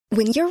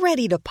When you're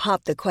ready to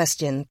pop the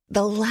question,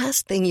 the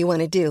last thing you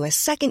want to do is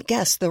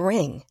second-guess the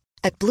ring.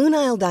 At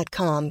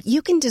BlueNile.com,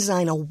 you can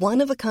design a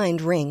one-of-a-kind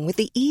ring with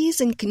the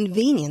ease and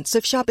convenience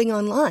of shopping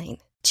online.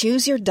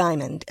 Choose your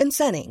diamond and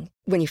setting.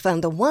 When you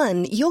find the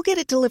one, you'll get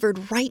it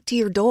delivered right to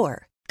your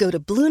door. Go to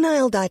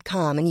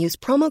BlueNile.com and use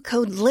promo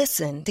code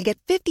LISTEN to get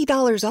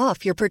 $50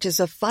 off your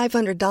purchase of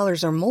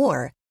 $500 or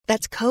more.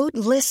 That's code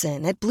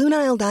LISTEN at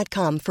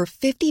BlueNile.com for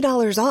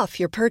 $50 off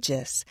your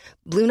purchase.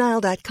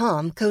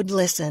 BlueNile.com, code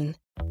LISTEN.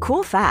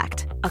 Cool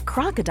fact, a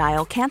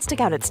crocodile can't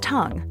stick out its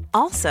tongue.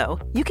 Also,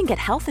 you can get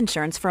health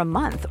insurance for a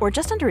month or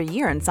just under a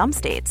year in some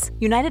states.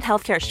 United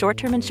Healthcare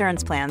short-term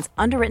insurance plans,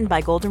 underwritten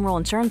by Golden Rule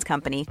Insurance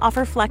Company,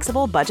 offer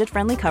flexible,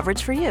 budget-friendly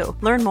coverage for you.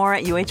 Learn more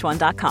at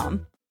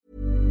uh1.com.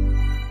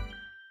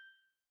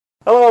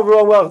 Hello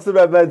everyone, welcome to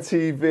Red Men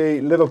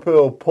TV.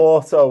 Liverpool,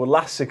 Porto,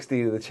 last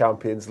 16 of the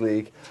Champions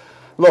League.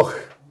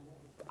 Look,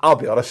 I'll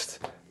be honest,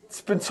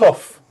 it's been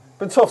tough.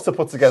 Been tough to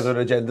put together an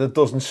agenda that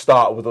doesn't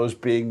start with us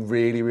being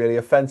really, really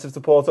offensive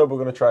to Porto. We're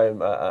going to try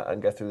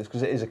and get through this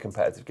because it is a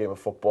competitive game of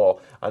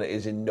football and it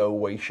is in no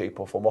way, shape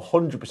or form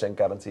 100%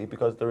 guaranteed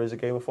because there is a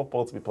game of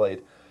football to be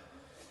played.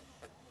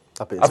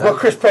 I've got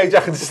Chris Page I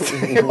can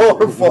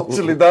steal,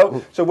 unfortunately,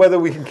 though. So whether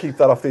we can keep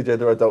that off the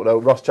agenda, I don't know.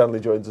 Ross Chandler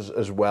joins us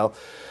as well.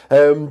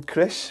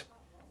 Chris,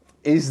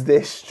 is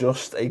this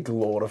just a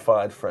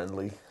glorified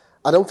friendly?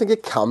 I don't think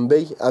it can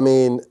be. I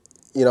mean,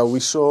 you know,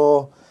 we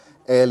saw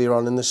earlier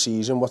on in the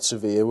season what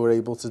Sevilla were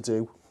able to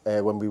do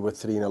when we were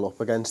 3-0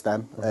 up against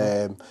them.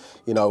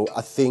 You know,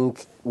 I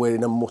think we're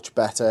in a much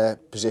better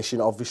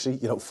position. Obviously,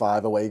 you know,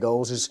 5 away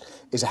goals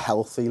is a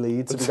healthy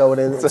lead to be going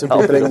in, to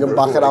be bringing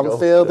back at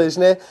Anfield,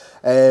 isn't it?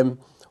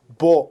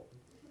 But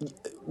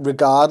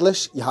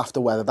regardless, you have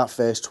to weather that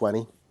first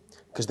 20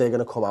 because they're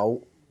going to come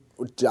out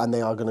and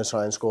they are going to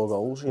try and score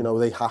goals. You know,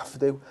 they have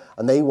to.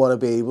 And they want to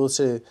be able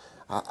to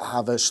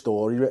have a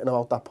story written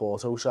about that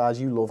Porto side.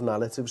 You love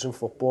narratives in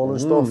football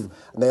and stuff,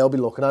 and they'll be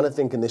looking at it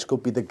thinking this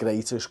could be the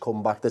greatest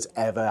comeback that's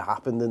ever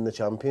happened in the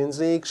Champions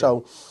League.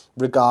 So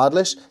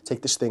regardless,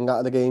 take the sting out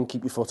of the game,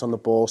 keep your foot on the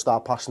ball,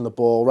 start passing the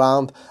ball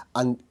around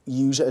and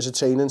use it as a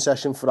training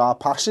session for our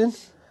passing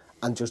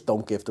and just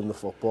don't give them the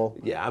football.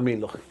 Yeah, I mean,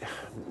 look,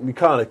 we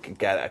can't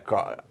get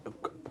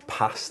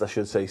past, I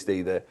should say,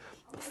 Steve, the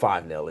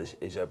 5-0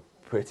 is a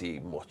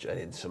pretty much an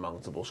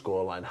insurmountable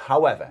scoreline.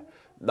 However,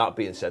 that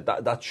being said,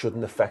 that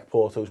shouldn't affect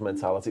Porto's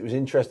mentality. It was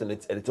interesting, and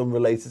it's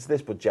unrelated to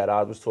this, but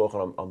Gerrard was talking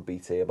on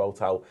BT about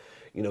how,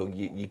 you know,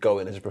 you go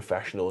in as a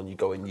professional and you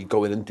go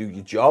in and do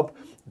your job.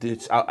 The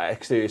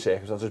exterior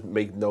circumstances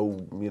make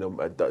no, you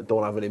know,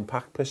 don't have an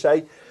impact per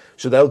se.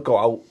 So they'll go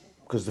out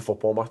because the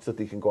football match that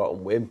they can go out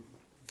and win.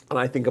 And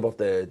I think about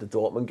the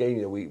Dortmund game.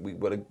 You know,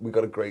 we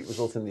got a great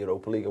result in the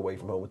Europa League away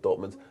from home with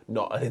Dortmund.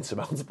 Not an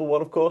insurmountable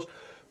one, of course,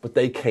 but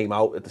they came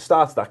out at the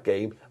start of that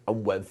game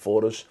and went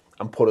for us.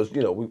 And put us,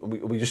 you know,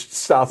 we just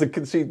started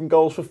conceding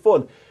goals for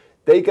fun.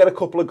 They get a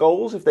couple of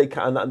goals if they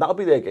can, and that'll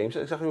be their game.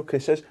 So exactly what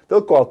Chris says.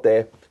 They'll go out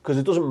there because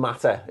it doesn't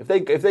matter if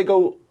they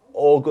go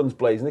all guns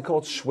blazing. They come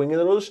out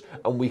swinging at us,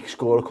 and we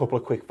score a couple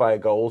of quick fire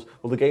goals.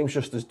 Well, the game's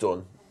just as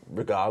done,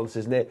 regardless,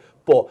 isn't it?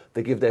 But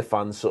they give their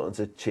fans something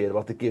to cheer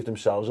about. They give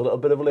themselves a little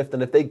bit of a lift,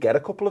 and if they get a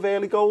couple of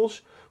early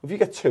goals, if you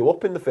get 2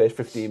 up in the first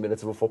 15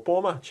 minutes of a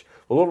football match,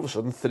 well, all of a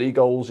sudden 3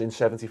 goals in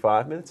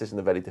 75 minutes isn't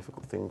a very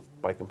difficult thing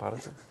by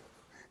comparison.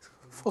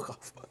 Fuck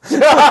off.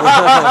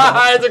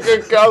 It's a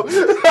good go.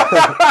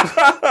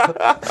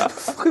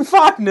 Fucking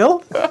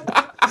 5-0.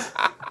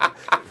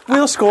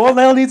 We'll score,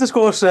 they'll need to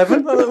score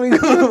 7. And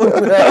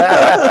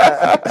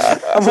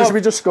should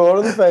we just score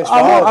in the first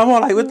half? I'm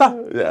alright with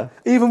that. Yeah.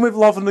 Even with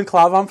Lovren and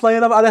Klavan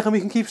playing, I reckon we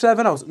can keep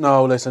 7 out.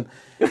 No, listen.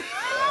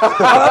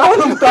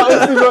 You've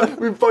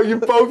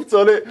both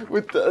done it.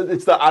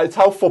 It's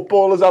how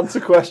footballers answer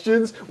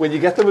questions. When you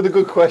get them with a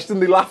good question,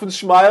 they laugh and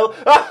smile.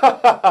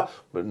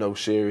 But no,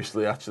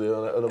 seriously, actually,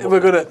 we're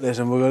gonna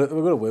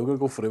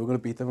go for it. We're gonna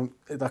beat them.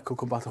 That could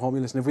come back to haunt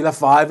me. Listen, if we left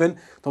 5 in,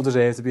 don't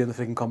deserve to be in the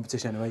freaking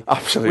competition anyway.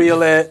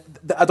 Absolutely.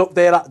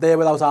 They're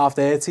without half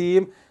their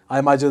team. I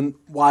imagine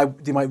why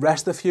they might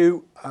rest a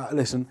few.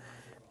 Listen.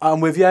 I'm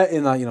with you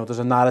in that, you know, there's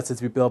a narrative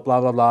to be built, blah,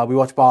 blah, blah. We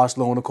watched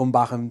Barcelona come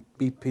back and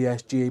beat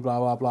PSG, blah,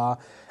 blah, blah.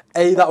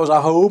 A, that was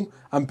at home,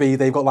 and B,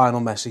 they've got Lionel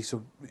Messi.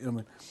 So, you know what I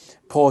mean?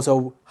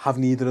 Porto have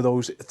neither of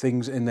those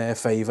things in their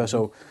favour.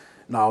 So,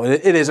 no,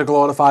 it is a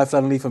glorified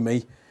friendly for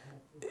me.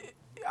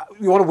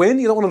 You want to win,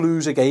 you don't want to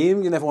lose a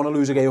game. You never want to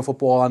lose a game of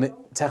football, and it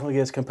technically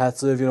is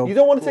competitive, you know. You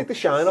don't want to take the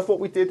shine off what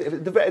we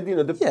did.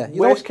 The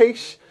worst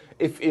case,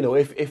 if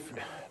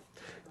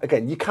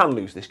again, you can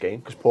lose this game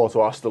because Porto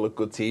are still a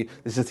good team.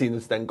 This is a team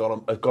that's then gone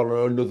on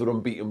another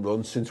unbeaten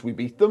run since we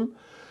beat them.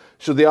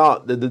 So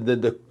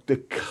they're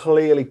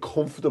clearly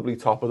comfortably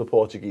top of the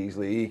Portuguese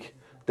league.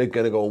 They're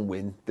going to go and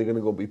win. They're going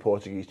to go and be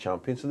Portuguese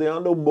champions. So they are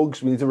no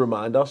mugs. We need to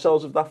remind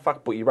ourselves of that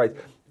fact. But you're right.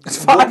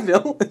 It's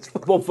 5-0.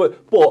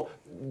 But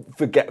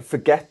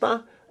forget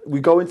that. We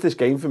go into this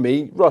game, for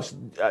me, Ross,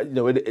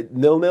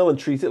 0-0 and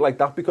treat it like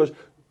that, because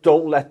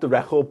don't let the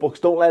record books,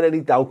 don't let any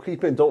doubt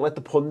creep in, don't let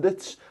the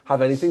pundits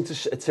have anything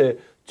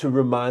to to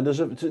remind us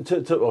of,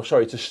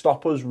 to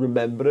stop us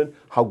remembering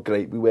how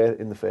great we were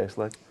in the first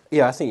leg.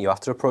 Yeah, I think you have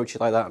to approach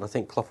it like that, and I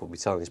think Klopp will be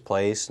telling his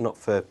players, not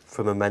for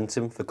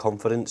momentum, for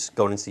confidence,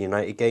 going into the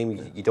United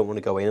game, you don't want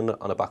to go in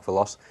on a back for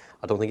loss.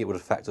 I don't think it would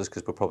affect us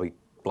because we're probably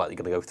likely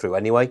going to go through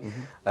anyway,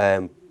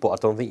 but I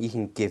don't think you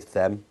can give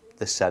them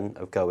the scent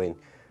of going,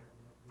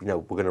 you know,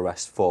 we're going to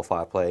rest 4 or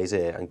 5 players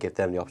here and give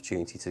them the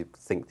opportunity to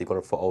think they've got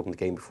a foothold in the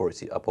game before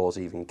a ball's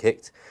even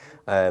kicked.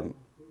 And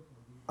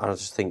I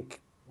just think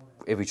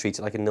if we treat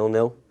it like a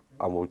 0-0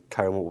 and we'll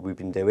carry on what we've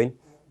been doing,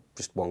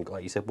 just one,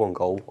 like you said, one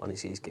goal and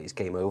it's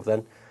game over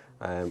then.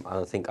 And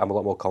I think I'm a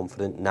lot more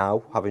confident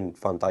now, having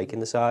Van Dijk in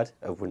the side,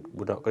 of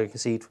we're not going to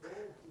concede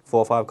 4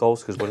 or 5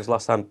 goals, because when was the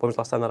last time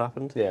that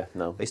happened? Yeah,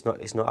 no. It's not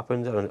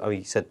happened. I mean,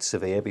 you said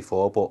Sevilla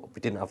before, but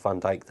we didn't have Van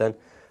Dijk then.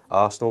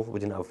 Arsenal, we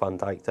didn't have Van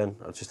Dijk then.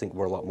 I just think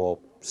we're a lot more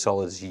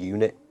solid as a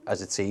unit,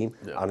 as a team,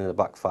 and in the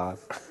back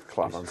 5.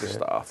 Clap on to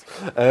start.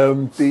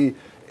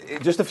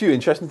 Just a few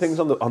interesting things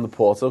on the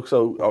Porto.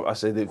 So I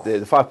say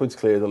the 5 points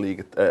clear of the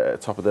league,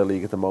 top of their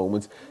league at the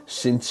moment.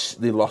 Since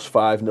they lost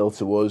 5-0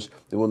 to us,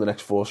 they won the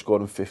next 4,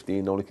 scoring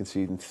 15, only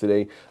conceding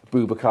 3.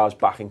 Boubacar's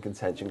back in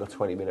contention, got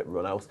 20-minute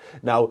run out.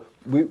 Now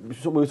we were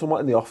talking about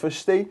in the office,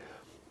 Steve.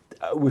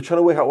 We were trying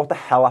to work out what the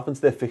hell happened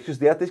to their fixtures.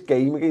 They had this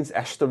game against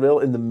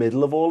Estoril in the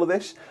middle of all of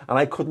this, and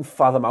I couldn't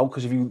fathom out,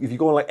 because if you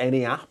go on like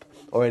any app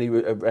or any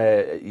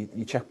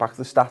you check back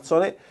the stats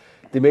on it,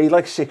 they made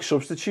like 6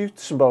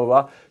 substitutes and blah,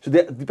 blah, blah. So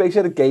they basically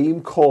had a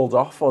game called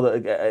off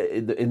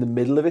in the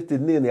middle of it,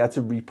 didn't they? And they had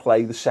to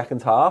replay the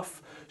second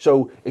half.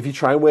 So if you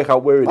try and work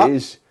out where it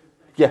is...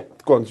 Yeah,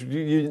 go on.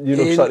 You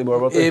know slightly more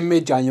about this. In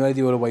mid-January,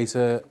 they were away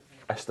to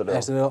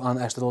Estoril, and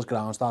Estoril's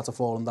ground started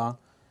falling down.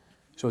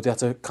 So they had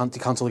to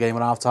cancel the game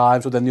at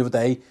half-time. So then the other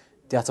day,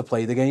 they had to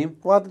play the game.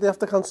 Why did they have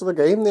to cancel the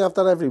game? They have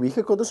that every week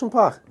at Goodison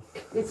Park.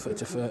 It's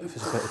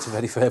a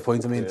very fair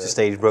point. I mean, The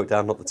stage broke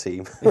down, not the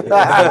team.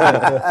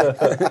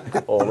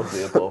 all of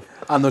the above.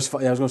 And I was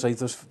going to say,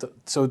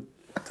 so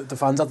the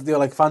fans had to do,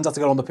 like, fans had to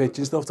get on the pitch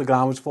and stuff. The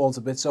ground was falling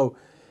to bits. So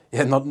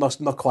yeah,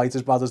 not quite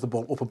as bad as the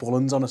Upper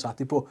Bullens on a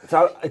Saturday. But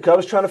so I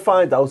was trying to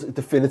find out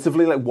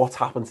definitively like what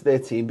happened to their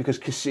team, because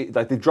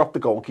they dropped the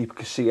goalkeeper.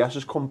 Casillas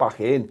has come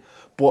back in,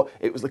 but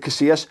it was like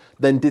Casillas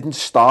then didn't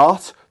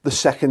start the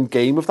second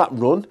game of that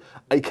run,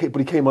 but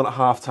he came on at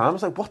half time. I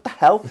was like, what the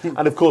hell?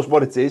 And of course,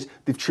 what it is,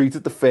 they've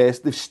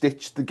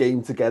stitched the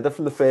game together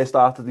from the first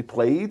half that they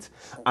played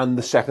and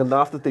the second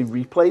half that they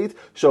replayed.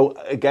 So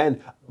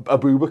again,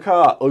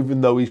 Abubakar, even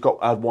though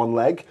had one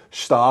leg,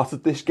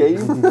 started this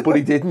game, but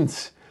he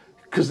didn't.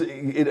 Because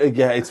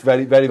it's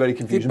very, very, very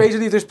confusing. They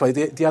basically just played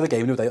the other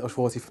game the other day. It was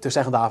 40, the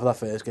second half of that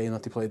first game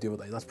that they played the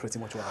other day. That's pretty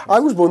much what happened. I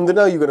was wondering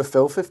how you're going to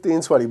fill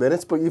 15-20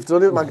 minutes, but you've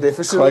done it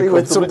magnificently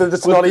with something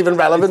that's not even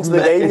relevant to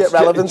the game, yet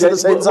relevant at the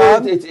same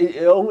time.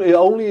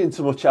 Only in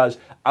so much as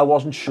I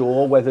wasn't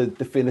sure whether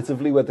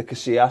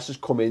Casillas has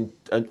come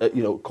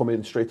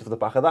in straight off the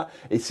back of that.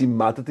 It seemed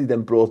mad that he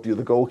then brought the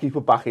other goalkeeper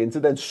back in to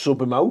then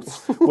sub him out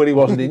when he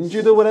wasn't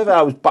injured or whatever.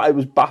 It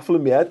was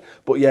baffling my head.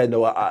 But yeah,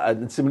 no,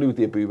 and similarly with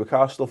the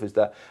Abubakar stuff, is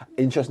that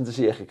interesting to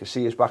see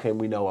Casillas back in.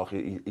 We know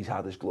he's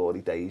had his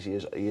glory days. He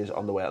is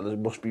on the way, and there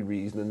must be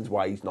reasons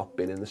why he's not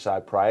been in the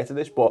side prior to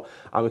this. But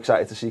I'm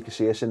excited to see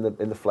Casillas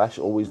in the flesh.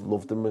 Always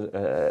loved him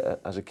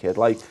as a kid.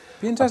 Like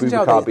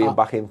Abubakar being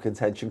back in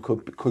contention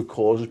could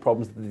cause us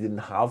problems that they didn't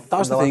have.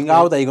 That's the thing.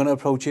 How are they going to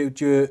approach it?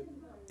 Do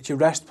you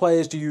rest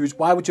players?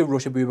 Why would you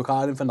rush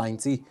Abubakar in for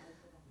 90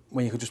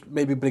 when you could just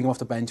maybe bring him off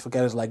the bench,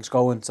 get his legs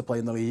going to play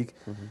in the league?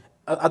 Mm-hmm.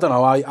 I don't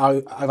know.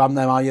 If I'm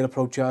them, how you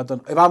approach it.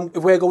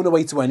 If we're going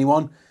away to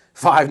anyone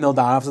 5-0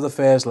 down after the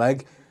first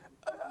leg,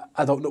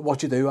 I don't know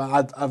what you do.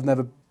 I've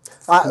never.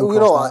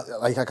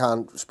 I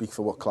can't speak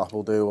for what Klopp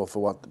will do or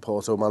for what the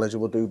Porto manager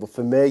will do, but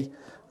for me,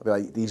 I'll be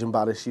like, these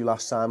embarrassed you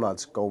last time,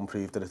 lads. Go and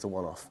prove that it's a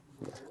one-off.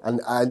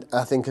 And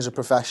I think as a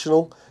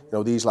professional,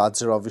 these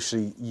lads are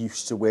obviously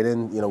used to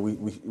winning.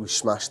 We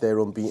smashed their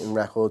unbeaten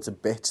record to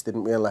bits,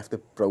 didn't we, and left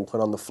it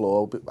broken on the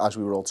floor as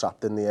we were all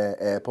trapped in the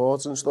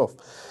airports and stuff.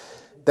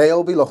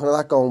 They'll be looking at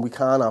that going, we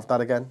can't have that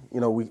again.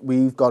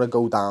 We've got to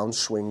go down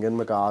swinging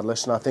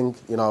regardless. And I think,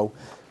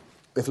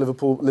 if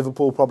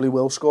Liverpool probably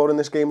will score in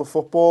this game of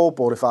football,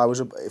 but if I was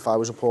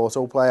a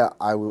Porto player,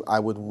 I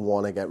would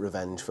want to get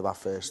revenge for that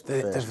first.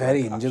 They're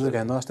very injured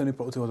again. That's the only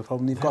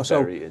problem they've got.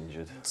 Very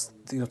injured.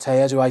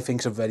 Tejas, who I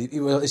think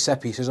his set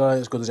pieces are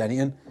as good as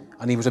anything,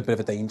 and he was a bit of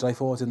a danger, I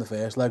thought, in the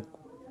first leg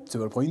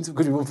to a point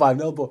because we won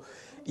 5-0, but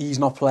he's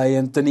not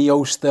playing.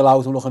 Danio's still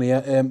out. I'm looking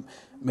here.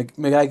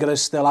 McGregor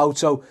is still out,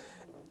 so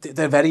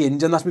they're very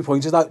injured. And that's my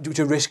point. Is that would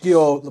you risk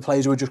the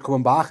players who are just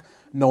coming back,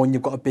 knowing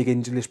you've got a big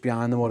injury list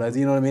behind them already?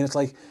 You know what I mean? It's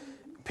like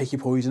pick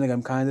your poison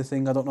again kind of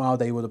thing. I don't know how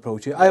they would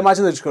approach it. I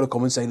imagine they're just going to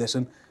come and say,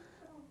 listen,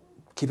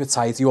 keep it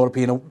tight,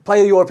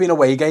 play a European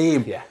away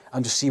game,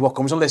 and just see what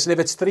comes. And listen, if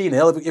it's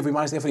 3-0, if we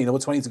manage to get 3-0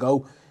 with 20 to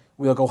go,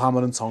 we'll go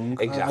hammer and tongue.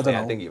 Exactly, I don't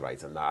know. I think you're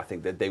right on that. I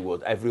think that they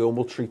would. Everyone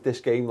will treat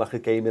this game like a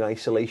game in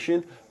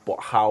isolation,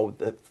 but how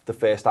the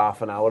first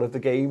half an hour of the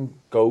game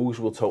goes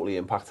will totally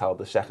impact how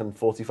the second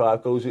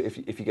 45 goes, if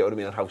you get what I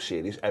mean, and how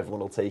serious everyone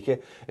will take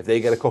it. If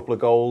they get a couple of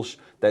goals,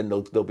 then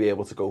they'll be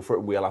able to go for it,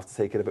 and we'll have to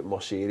take it a bit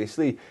more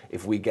seriously.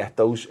 If we get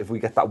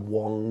that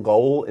one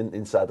goal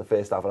inside the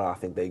first half an hour, I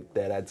think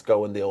their heads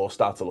go and they all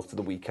start to look to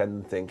the weekend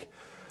and think,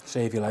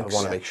 save your legs. I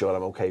want to make sure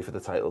I'm okay for the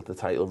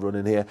title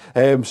running here.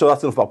 So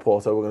that's enough about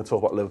Porto. We're going to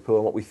talk about Liverpool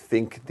and what we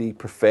think the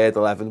preferred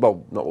 11,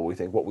 well, not what we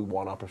think, what we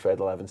want our preferred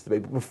 11s to be.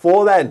 But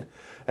before then,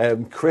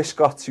 Chris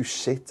got to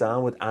sit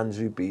down with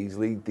Andrew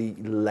Beasley, the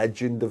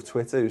legend of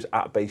Twitter, who's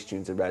at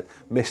BaseTunesInRed,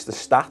 Mr.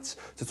 Stats,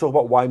 to talk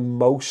about why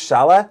Mo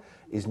Salah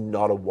is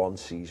not a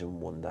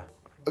one-season wonder.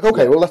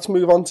 Okay, well, let's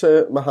move on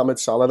to Mohamed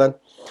Salah then.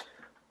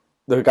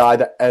 The guy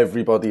that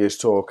everybody is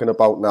talking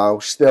about now.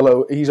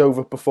 Still, he's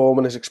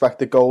overperforming his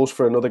expected goals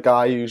for another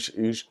guy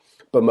who's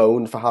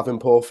bemoaned for having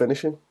poor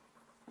finishing.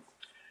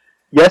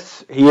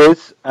 Yes, he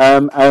is.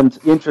 And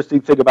the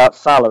interesting thing about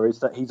Salah is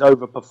that he's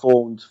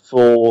overperformed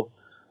for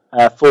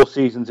 4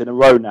 seasons in a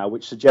row now,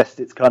 which suggests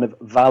it's kind of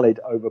valid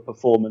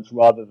overperformance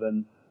rather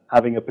than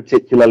having a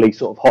particularly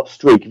sort of hot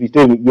streak. If he's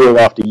doing it year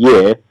after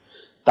year,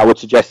 that would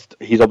suggest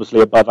he's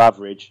obviously above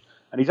average.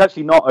 And he's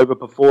actually not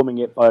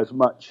overperforming it by as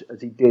much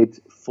as he did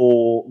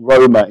for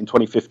Roma in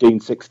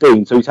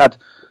 2015-16. So he's had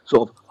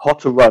sort of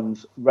hotter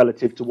runs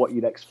relative to what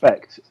you'd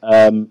expect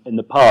in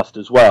the past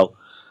as well.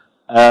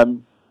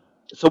 So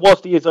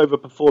whilst he is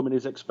overperforming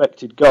his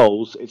expected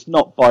goals, it's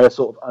not by a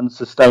sort of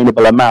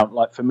unsustainable amount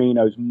like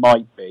Firmino's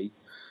might be.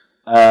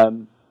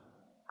 In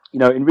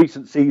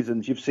recent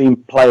seasons, you've seen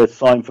players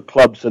sign for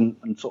clubs and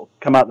sort of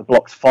come out the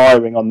blocks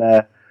firing on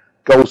their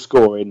goal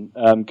scoring.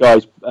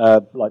 Guys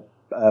like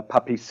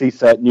Papi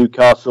Cisse at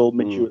Newcastle,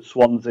 Michu at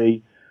Swansea,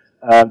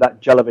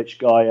 that Jelavic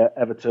guy at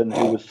Everton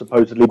who was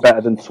supposedly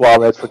better than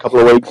Suarez for a couple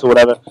of weeks or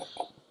whatever.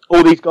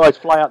 All these guys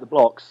fly out the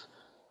blocks,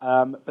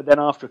 but then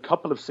after a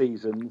couple of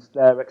seasons,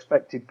 their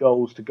expected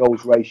goals to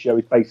goals ratio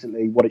is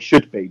basically what it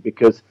should be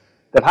because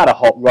they've had a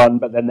hot run,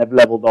 but then they've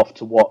levelled off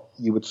to what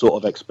you would sort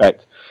of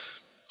expect.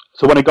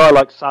 So when a guy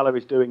like Salah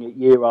is doing it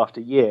year after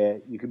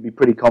year, you can be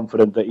pretty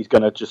confident that he's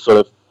going to just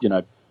sort of,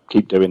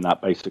 keep doing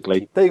that,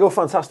 basically. There you go,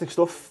 fantastic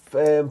stuff.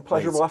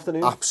 Pleasurable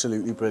afternoon.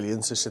 Absolutely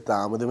brilliant to sit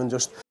down with him and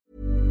just...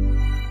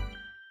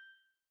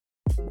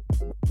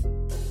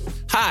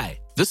 Hi,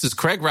 this is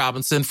Craig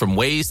Robinson from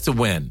Ways to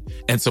Win,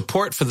 and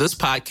support for this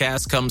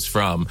podcast comes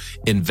from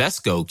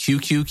Invesco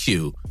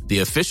QQQ, the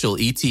official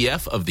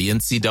ETF of the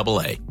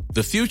NCAA.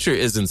 The future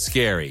isn't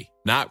scary.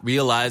 Not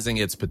realizing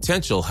its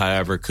potential,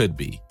 however, could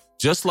be.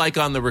 Just like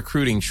on the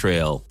recruiting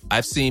trail,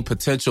 I've seen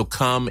potential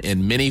come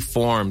in many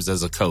forms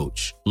as a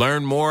coach.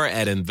 Learn more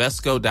at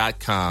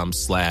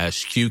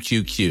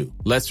Invesco.com/QQQ.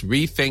 Let's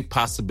rethink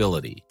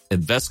possibility.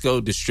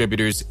 Invesco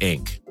Distributors,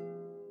 Inc.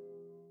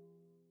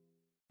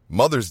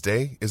 Mother's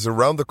Day is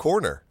around the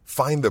corner.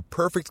 Find the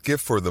perfect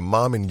gift for the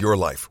mom in your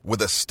life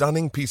with a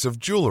stunning piece of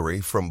jewelry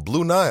from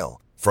Blue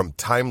Nile. From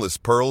timeless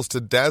pearls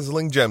to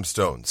dazzling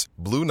gemstones,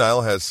 Blue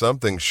Nile has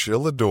something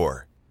she'll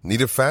adore.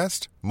 Need it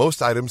fast?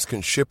 Most items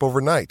can ship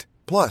overnight.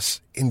 Plus,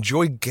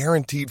 enjoy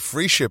guaranteed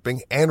free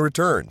shipping and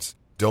returns.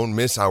 Don't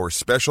miss our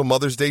special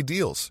Mother's Day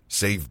deals.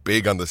 Save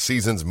big on the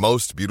season's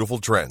most beautiful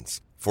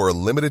trends. For a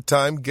limited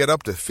time, get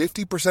up to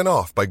 50%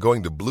 off by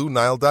going to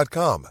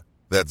BlueNile.com.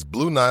 That's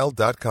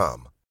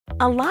BlueNile.com.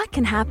 A lot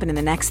can happen in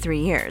the next 3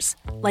 years.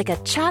 Like a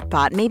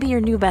chatbot may be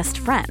your new best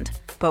friend.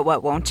 But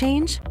what won't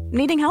change?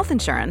 Needing health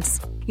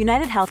insurance.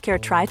 United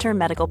Healthcare Tri-Term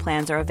Medical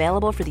Plans are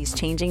available for these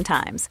changing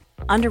times.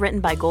 Underwritten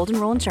by Golden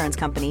Rule Insurance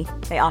Company,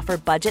 they offer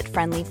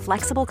budget-friendly,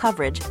 flexible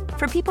coverage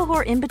for people who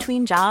are in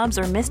between jobs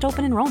or missed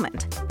open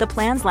enrollment. The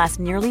plans last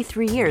nearly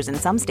 3 years in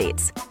some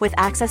states, with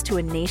access to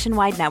a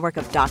nationwide network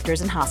of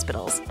doctors and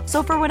hospitals.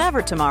 So for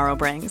whatever tomorrow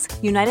brings,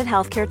 United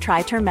Healthcare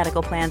Tri-Term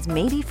Medical Plans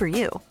may be for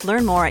you.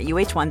 Learn more at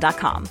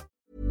uh1.com.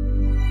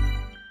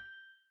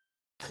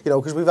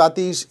 Because we've had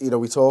these,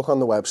 we talk on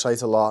the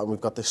website a lot and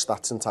we've got this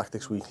Stats and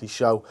Tactics Weekly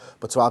show,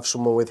 but to have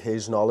someone with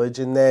his knowledge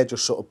in there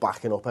just sort of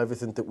backing up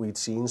everything that we'd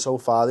seen so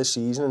far this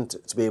season and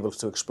to be able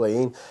to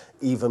explain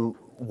even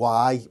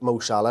why Mo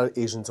Salah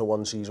isn't a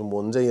one-season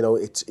wonder.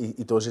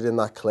 He does it in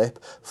that clip.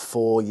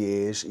 4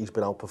 years he's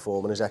been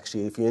outperforming his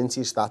XG. If you're into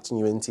your stats and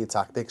you're into your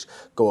tactics,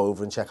 go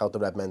over and check out the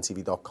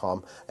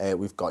redmentv.com.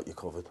 We've got you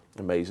covered.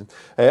 Amazing.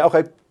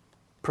 Okay.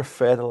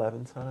 Preferred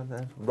 11 time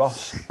then.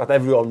 Ross, let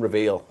everyone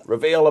reveal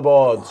the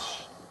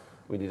boards.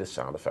 We need a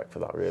sound effect for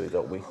that, really,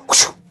 don't we?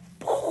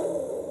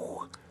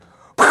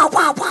 How's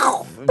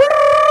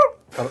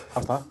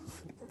that?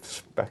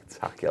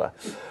 Spectacular.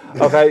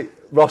 Okay,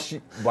 Ross,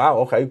 wow,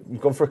 okay.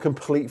 You've gone for a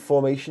complete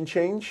formation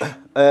change?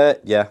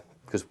 Yeah.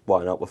 because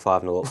why not? We're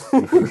 5-0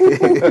 up.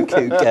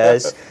 Who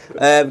cares?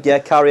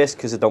 Karius,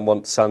 because I don't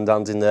want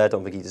Sandan in there. I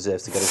don't think he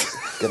deserves to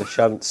get a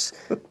chance.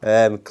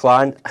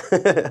 Klein,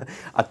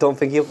 I don't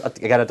think he'll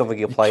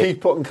play.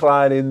 Keep putting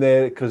Klein in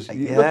there because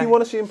you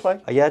want to see him play.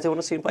 Yeah, I do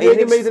want to see him play. Yeah,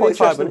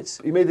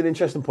 he made an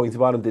interesting point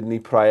about him, didn't he,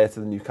 prior to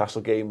the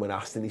Newcastle game when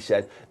asked, and he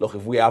said, look,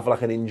 if we have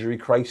like an injury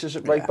crisis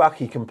at right back,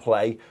 he can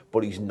play,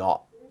 but he's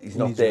not. He's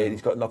not there.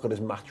 He's not got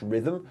his match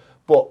rhythm.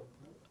 But,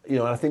 you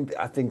know, and I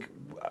think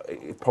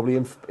it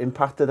probably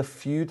impacted a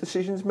few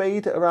decisions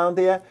made around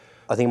here.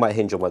 I think it might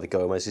hinge on whether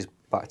Gomez is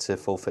back to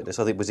full fitness.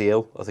 I think was he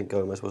ill? I think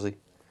Gomez, was he?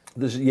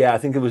 I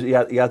think it was. He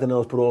had an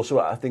illness, but also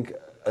I think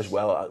as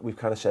well we've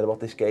kind of said about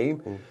this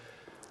game.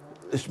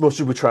 As much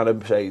as we're trying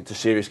to say it's a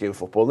serious game of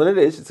football, and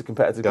it is. It's a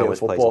competitive game of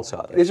football.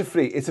 It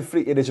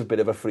is a bit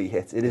of a free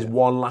hit. It is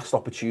one last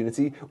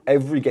opportunity.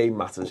 Every game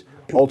matters.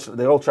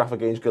 The Old Trafford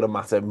game is going to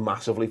matter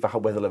massively for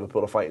whether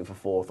Liverpool are fighting for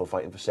fourth or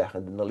fighting for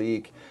second in the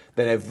league.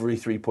 Then every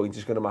 3 points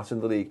is going to matter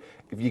in the league.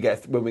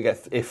 When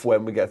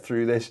we get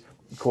through this,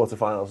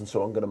 quarterfinals and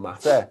so on, going to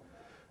matter.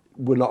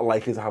 We're not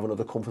likely to have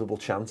another comfortable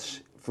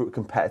chance for a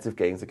competitive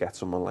game to get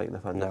someone like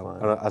Nathaniel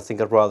Klein. And I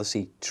think I'd rather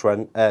see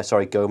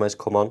Gomez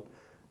come on,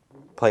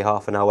 play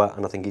half an hour,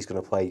 and I think he's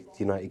going to play the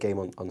United game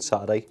on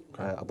Saturday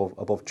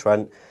above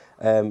Trent.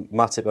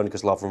 Matip only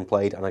because Lovren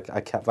played, and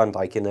I kept Van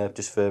Dijk in there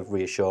just for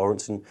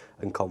reassurance and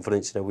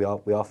confidence. You know,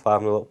 we are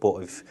 5-0 up,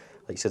 but if,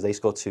 like you said, they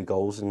scored 2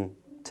 goals in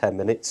 10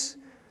 minutes,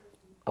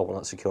 I want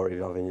that security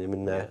of having him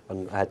in there,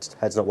 and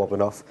head's not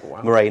wobbling off.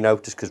 Wow. Moreno,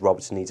 just because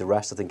Robertson needs a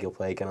rest, I think he'll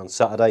play again on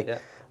Saturday. Yeah.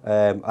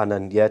 And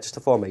then, just a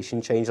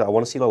formation change. I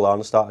want to see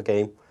Lallana start a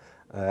game.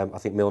 I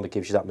think Milner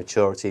gives you that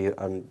maturity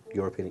and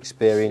European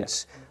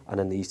experience. Yeah. And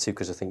then these two,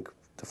 because I think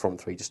the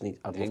front three just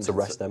I'd love to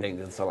rest them.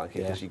 England, so like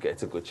because you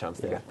get a good chance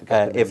to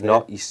get if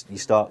not, you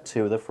start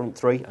 2 of the front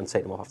 3 and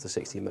take them off after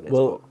 16 minutes.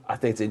 Well, I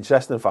think it's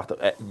interesting, in fact,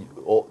 that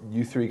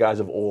you 3 guys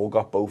have all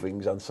got both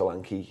Ings and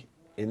Solanke.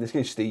 In this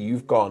case, Steve,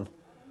 you've gone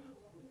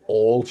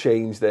all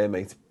changed there,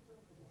 mate.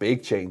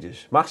 Big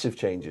changes, massive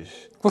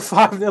changes. We're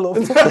 5-0 up.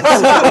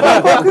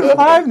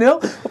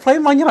 5-0. We're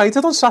playing Man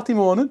United on Saturday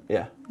morning.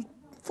 Yeah.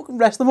 Fucking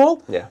rest them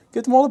all. Yeah.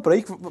 Give them all a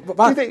break. Do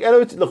you think, I know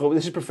look,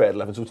 this is preferred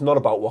 11, so it's not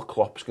about what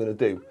Klopp's going to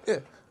do. Yeah.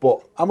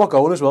 But I'm not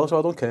going as well, so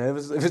I don't care.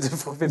 If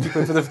it's 50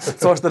 quid for the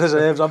toss the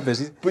reserves, I'm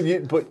busy. But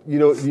you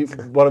know,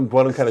 what I'm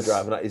kind of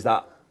driving at is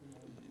that,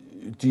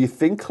 do you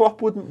think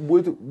Klopp would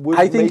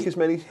make as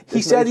many?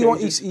 He said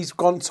he's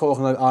gone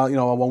talking like, I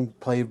won't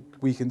play a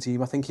weekend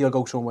team. I think he'll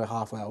go somewhere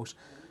halfway else.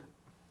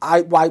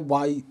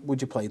 Why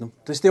would you play them?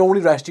 This is the only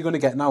rest you're going to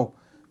get now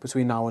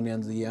between now and the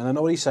end of the year. And I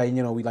know what he's saying.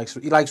 You know, he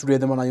likes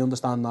rhythm, and I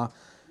understand that.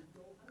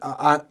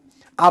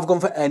 I've gone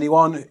for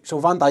anyone. So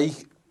Van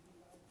Dijk,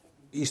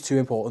 he's too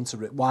important to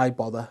why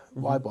bother?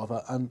 Mm-hmm. Why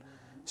bother? And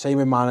same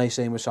with Mane,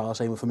 same with Salah,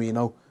 same with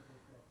Firmino.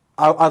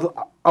 I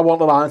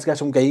want Lallana to get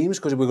some games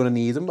because we're going to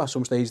need them at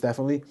some stage,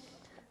 definitely.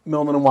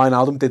 Milner and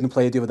Wijnaldum didn't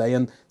play the other day,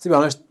 and to be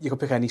honest, you could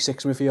pick any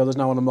 6 midfielders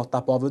now, and I'm not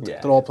that bothered.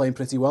 Yeah. They're all playing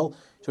pretty well,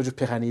 so just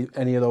pick any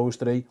of those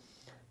 3.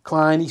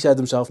 Klein, he said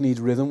himself, needs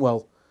rhythm.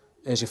 Well,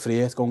 here's your free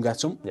hit, go and get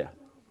some. Yeah.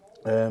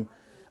 And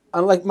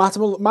like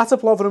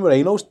Matip, Lovren and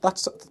Moreno,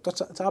 that's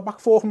our back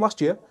 4 from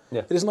last year.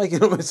 Yeah. It isn't like,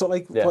 it's not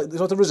like it's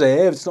not a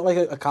reserve. It's not like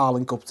a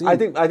Carling Cup team. I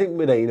think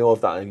Moreno of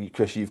that, and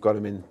Chris, you've got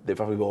him in. They've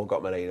probably all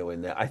got Moreno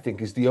in there. I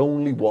think is the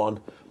only one,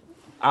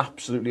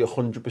 absolutely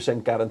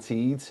 100%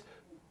 guaranteed.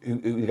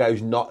 The guy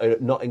who's not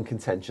in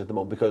contention at the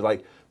moment, because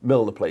like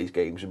Milner plays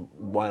games and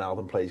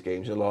Wijnaldum plays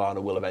games, and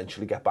Lallana will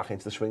eventually get back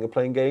into the swing of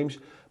playing games.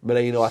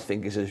 Moreno, I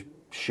think, is a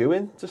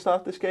shoe-in to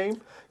start this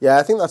game. Yeah,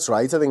 I think that's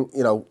right. I think,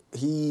 you know,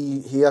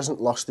 he hasn't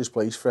lost his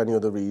place for any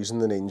other reason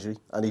than injury,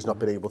 and he's not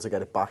been able to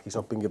get it back. He's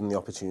not been given the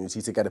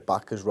opportunity to get it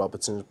back because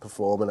Robertson's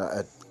performing at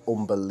an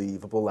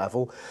unbelievable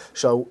level.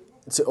 So,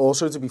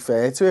 to be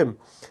fair to him,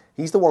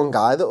 he's the one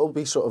guy that will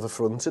be sort of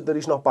affronted that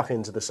he's not back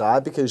into the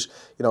side, because,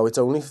 you know, it's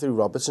only through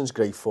Robertson's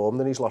great form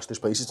that he's lost his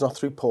place. It's not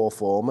through poor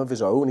form of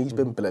his own. He's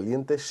been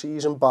brilliant this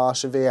season, bar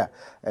severe.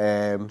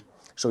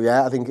 So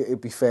yeah, I think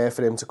it'd be fair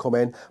for him to come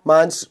in.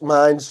 Mine's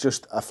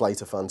just a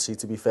flight of fancy,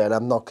 to be fair.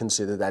 I've not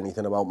considered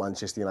anything about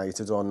Manchester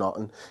United or not.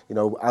 And, you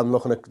know, I'm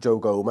looking at Joe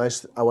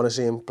Gomez. I want to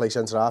see him play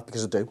centre-half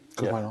because I do.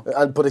 Yeah. Why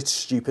not? But it's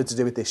stupid to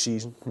do it this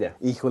season. Yeah.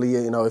 Equally,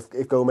 you know,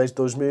 if Gomez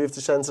does move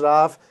to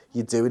centre-half,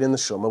 you do it in the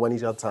summer when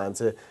he's had time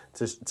to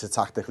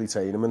tactically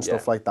train him and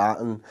stuff like that.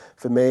 And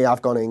for me,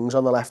 I've gone Ings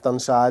on the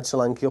left-hand side,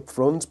 Solanke up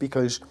front,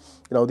 because,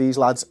 you know, these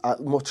lads,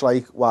 much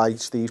like why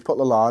Steve's put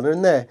Lallana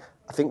in there,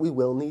 I think we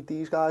will need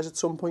these guys at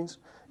some point.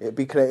 It'd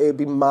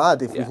be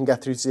mad if we can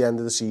get through to the end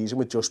of the season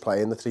with just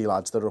playing the 3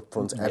 lads that are up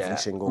front every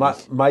single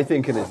week. My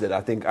thinking is that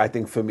I think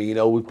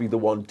Firmino would be the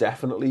one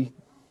definitely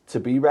to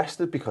be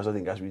rested, because I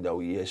think, as we know,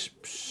 he is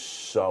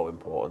so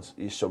important.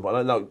 He's so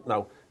important.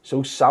 Now,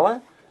 so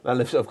Salah, And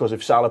of course,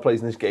 if Salah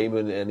plays in this game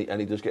and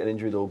he does get an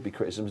injury, there'll be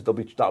criticisms. That'll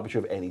be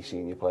true of any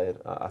senior player,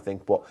 I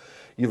think. But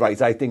you're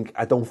right.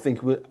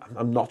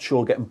 I'm not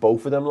sure getting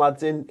both of them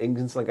lads in. Ings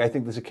and Solanke, I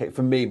think there's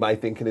for me, my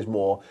thinking is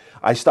more.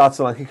 I start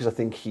Solanke because I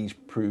think he's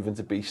proven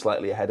to be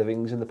slightly ahead of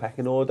Ings in the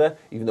pecking order,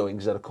 even though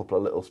Ings had a couple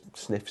of little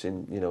sniffs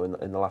in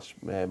the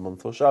last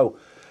month or so.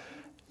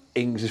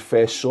 Ings is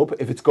first sub.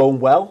 If it's going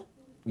well,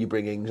 you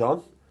bring Ings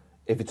on.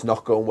 If it's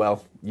not going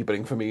well, you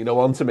bring Firmino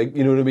on to make,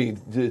 you know what I mean,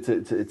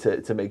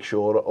 to make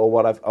sure or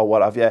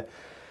what have you.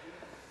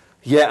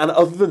 Yeah, and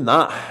other than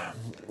that,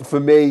 for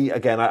me,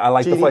 again, I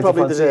like Gini the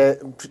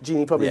fight.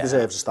 Gini probably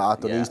deserves a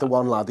start, and he's the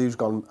one lad who's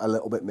gone a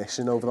little bit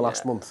missing over the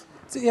last month.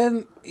 Yeah,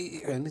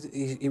 he's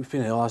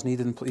been ill, hasn't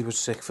he? He was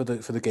sick for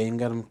the game.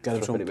 Get him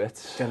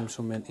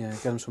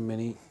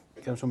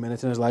some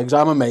minutes in his legs.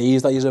 I'm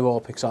amazed that he's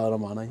all picked Salah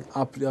and Mane,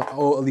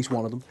 or at least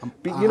one of them.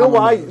 You know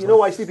why? You know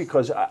why, Steve?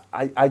 Because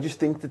I just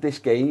think that this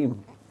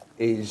game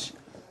is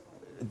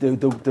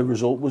the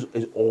result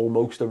is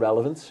almost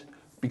irrelevant.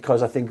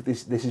 Because I think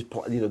this is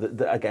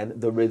again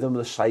the rhythm,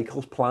 the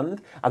cycle's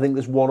planned. I think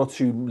there's one or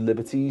two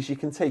liberties you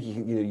can take.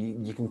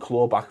 You can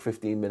claw back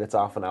 15 minutes,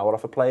 half an hour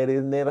off a player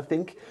in there. I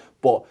think,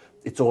 but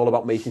it's all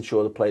about making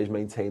sure the players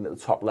maintain at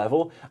the top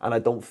level. And I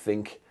don't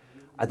think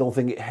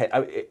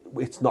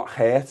it's not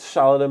hurt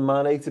Salah and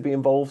Mane to be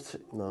involved.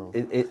 No.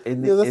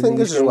 In the other thing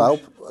is games. as well.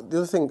 The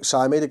other thing,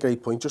 Si made a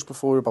great point just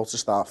before we were about to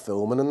start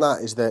filming, and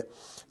that is that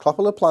Klopp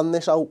will have planned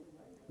this out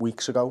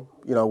weeks ago.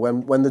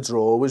 When the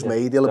draw was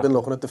made, he'll have been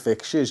looking at the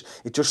fixtures.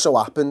 It just so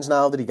happens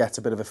now that he gets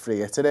a bit of a free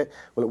hit at it.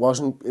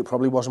 Well, it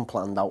probably wasn't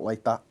planned out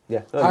like that.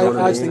 Yeah,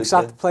 I think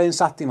playing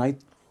Saturday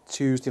night,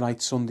 Tuesday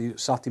night, Sunday,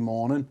 Saturday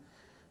morning,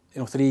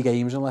 3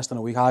 games in less than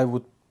a week,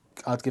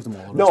 I'd give them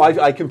all. No,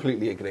 I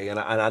completely agree, and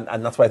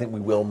that's why I think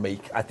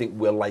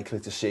we're likely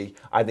to see.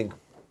 I think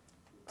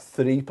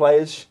 3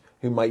 players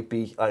who might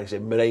be, like I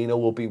said, Moreno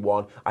will be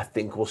one. I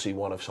think we'll see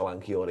one of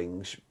Solanke or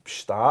Ings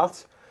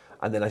start.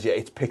 And then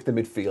it's picked the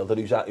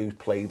midfielder who's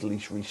played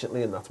least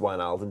recently, and that's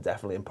Wijnaldum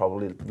definitely, and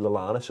probably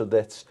Lallana. So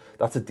that's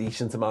a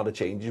decent amount of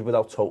changes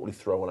without totally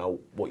throwing out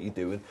what you're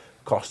doing,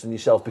 costing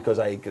yourself. Because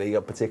I agree,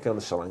 particularly on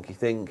the Solanke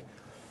thing,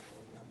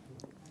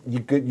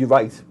 you're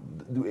right.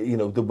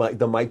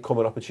 There might come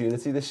an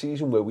opportunity this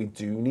season where we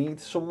do need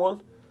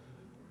someone.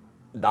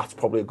 That's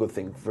probably a good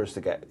thing for us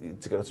to get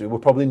to. We're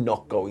probably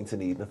not going to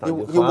need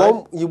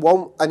Nathaniel. You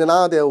won't. In an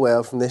ideal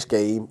world from this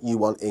game, you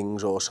want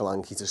Ings or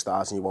Solanke to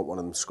start, and you want one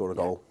of them to score a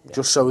goal,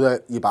 just so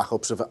that your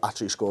backups have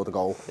actually scored a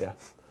goal. Yeah.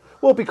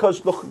 Well,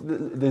 because look,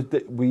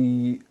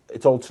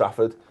 it's Old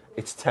Trafford.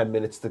 It's 10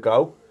 minutes to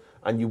go,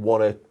 and you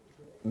want to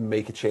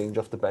make a change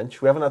off the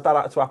bench. We haven't had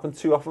that to happen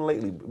too often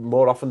lately.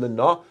 More often than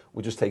not,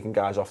 we're just taking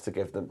guys off to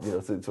give them,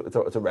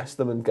 to rest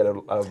them and get a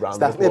round of applause. It's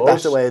definitely a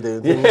better way of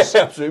doing things.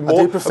 Yeah, absolutely.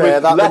 I do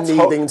prefer that than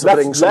needing to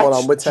bring someone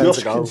on with 10 to go.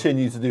 Just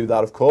continue to do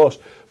that, of course.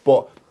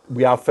 But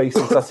we have faced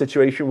into that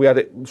situation. We had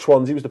it.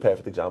 Swansea was the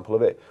perfect example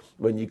of it.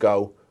 When you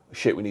go,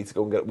 shit, we need to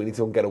go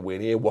and get a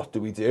win here. What do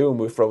we do? And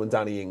we're throwing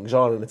Danny Ings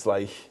on, and it's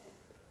like,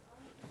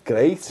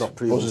 great,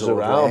 buzzes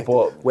around,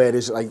 but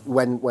whereas like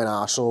when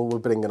Arsenal were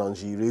bringing on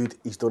Giroud,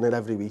 he's done it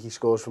every week. He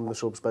scores from the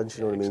subs bench.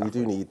 You know what I mean? You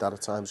do need that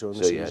at times during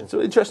the season.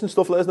 So interesting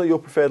stuff. Let us know your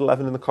preferred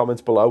 11 in the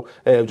comments below.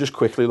 Just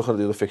quickly looking at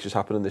the other fixtures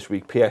happening this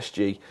week.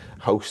 PSG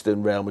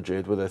hosting Real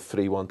Madrid with a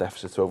 3-1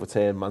 deficit to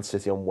overturn. Man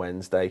City on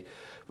Wednesday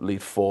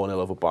lead 4-0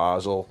 over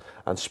Basel,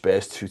 and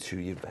Spurs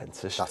 2-2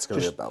 Juventus. That's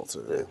going to be a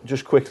belter.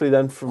 Just quickly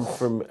then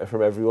from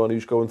everyone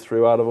who's going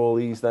through out of all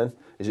these, then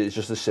is it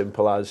just as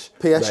simple as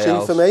PSG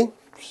Real's? For me?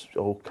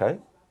 Okay.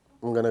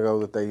 I'm going to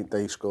go that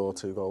they score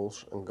 2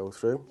 goals and go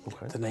through.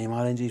 Okay. The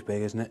Neymar injury is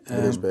big, isn't it?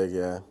 It is big,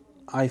 yeah.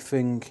 I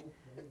think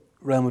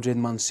Real Madrid,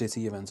 Man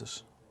City,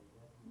 Juventus.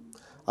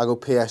 I go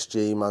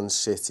PSG, Man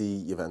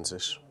City,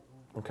 Juventus.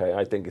 Okay,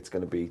 I think it's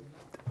going to be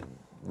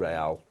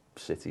Real,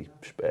 City,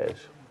 Spurs.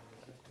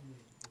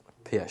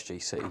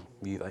 PSG, City,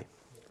 Juve.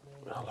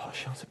 A lot of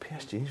shots at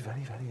PSG is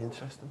very, very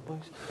interesting,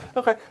 boys.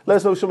 Okay, let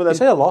us know some of them. You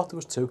say a lot, there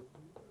was 2.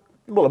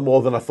 Well,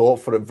 more than I thought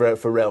for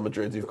Real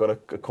Madrid, who've got a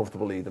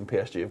comfortable lead, and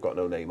PSG have got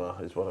no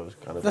Neymar, is what I was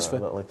kind of... That's fair.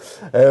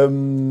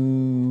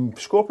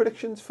 Score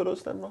predictions for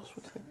us then, Ross?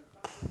 What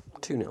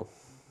do you think?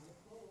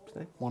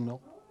 2-0. 1-0.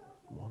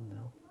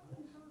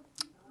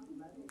 1-0.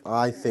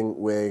 I think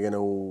we're going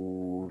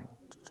to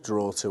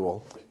draw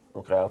 2-all.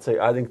 Okay,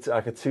 I think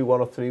like a 2-1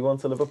 or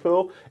 3-1 to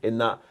Liverpool, in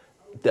that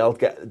they'll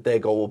get... Their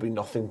goal will be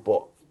nothing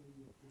but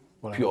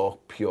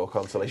pure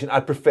consolation.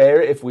 I'd prefer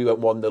it if we went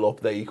 1-0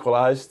 up, they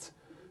equalised,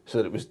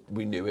 so that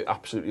we knew it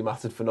absolutely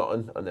mattered for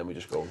nothing, and then we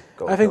just go.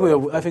 I think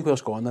we'll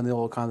score, and then they'll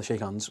all kind of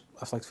shake hands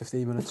after like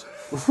 15 minutes.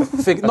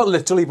 Not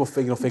literally, but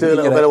figure. Do a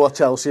little bit of what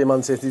Chelsea and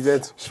Man City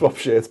did. Swap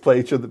shirts,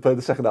 play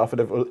the second half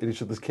in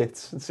each other's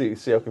kits, and see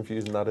how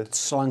confusing that is.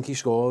 Solanke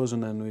scores,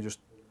 and then we just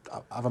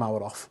have an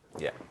hour off.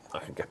 Yeah, I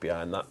can get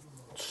behind that.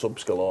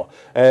 Subs galore.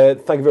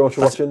 Thank you very much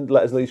for watching.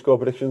 Let us know your score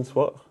predictions.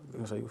 What? It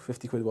was like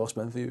 50 quid well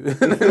spent for you.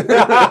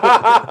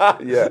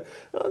 Yeah.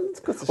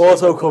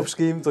 Auto cup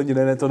scheme, done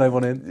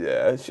everyone in.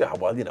 Yeah,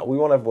 well, we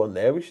want everyone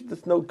there.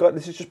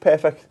 This is just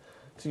perfect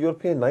It's a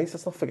European night.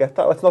 Let's not forget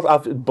that. Let's not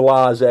have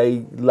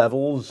blasé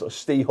levels,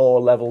 Steve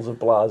Hall levels of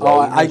blasé.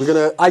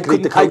 I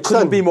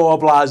couldn't be more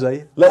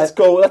blasé. Let's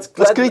go. Let's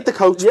greet the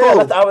coach. Yeah,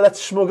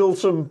 let's smuggle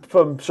some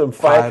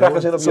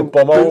firecrackers in up your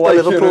bumhole, like,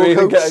 Liverpool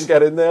coach. and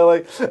get in there,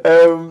 like.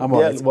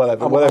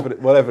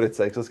 Whatever it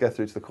takes. Let's get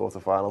through to the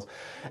quarterfinals.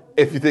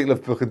 If you think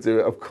Liverpool can do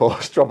it, of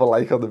course, drop a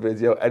like on the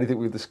video. Anything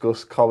we've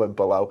discussed, comment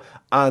below,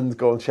 and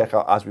go and check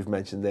out, as we've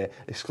mentioned there,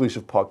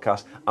 exclusive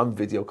podcast and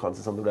video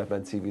content on the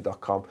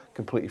redmentv.com,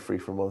 completely free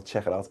from us.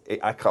 Check it out.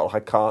 I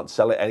can't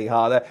sell it any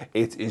harder.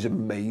 It is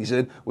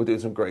amazing. We're doing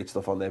some great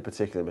stuff on there,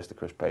 particularly Mr.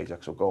 Chris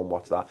Pajak, so go and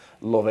watch that.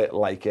 Love it,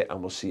 like it,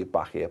 and we'll see you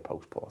back here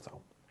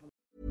post-Porto.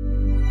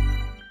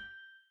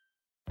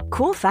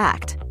 Cool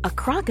fact, a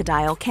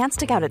crocodile can't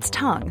stick out its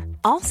tongue.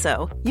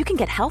 Also, you can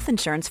get health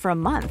insurance for a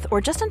month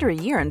or just under a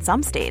year in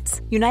some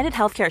states. United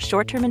Healthcare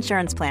short-term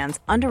insurance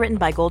plans, underwritten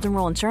by Golden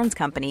Rule Insurance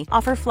Company,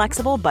 offer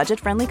flexible,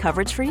 budget-friendly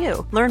coverage for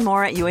you. Learn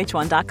more at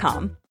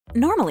uh1.com.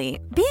 Normally,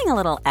 being a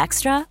little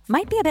extra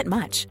might be a bit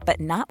much,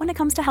 but not when it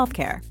comes to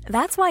healthcare.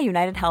 That's why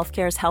United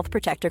Healthcare's Health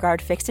Protector Guard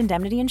fixed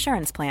indemnity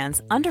insurance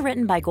plans,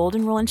 underwritten by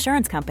Golden Rule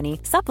Insurance Company,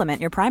 supplement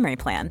your primary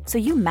plan so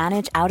you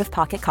manage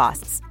out-of-pocket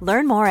costs.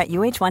 Learn more at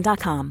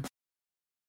uh1.com.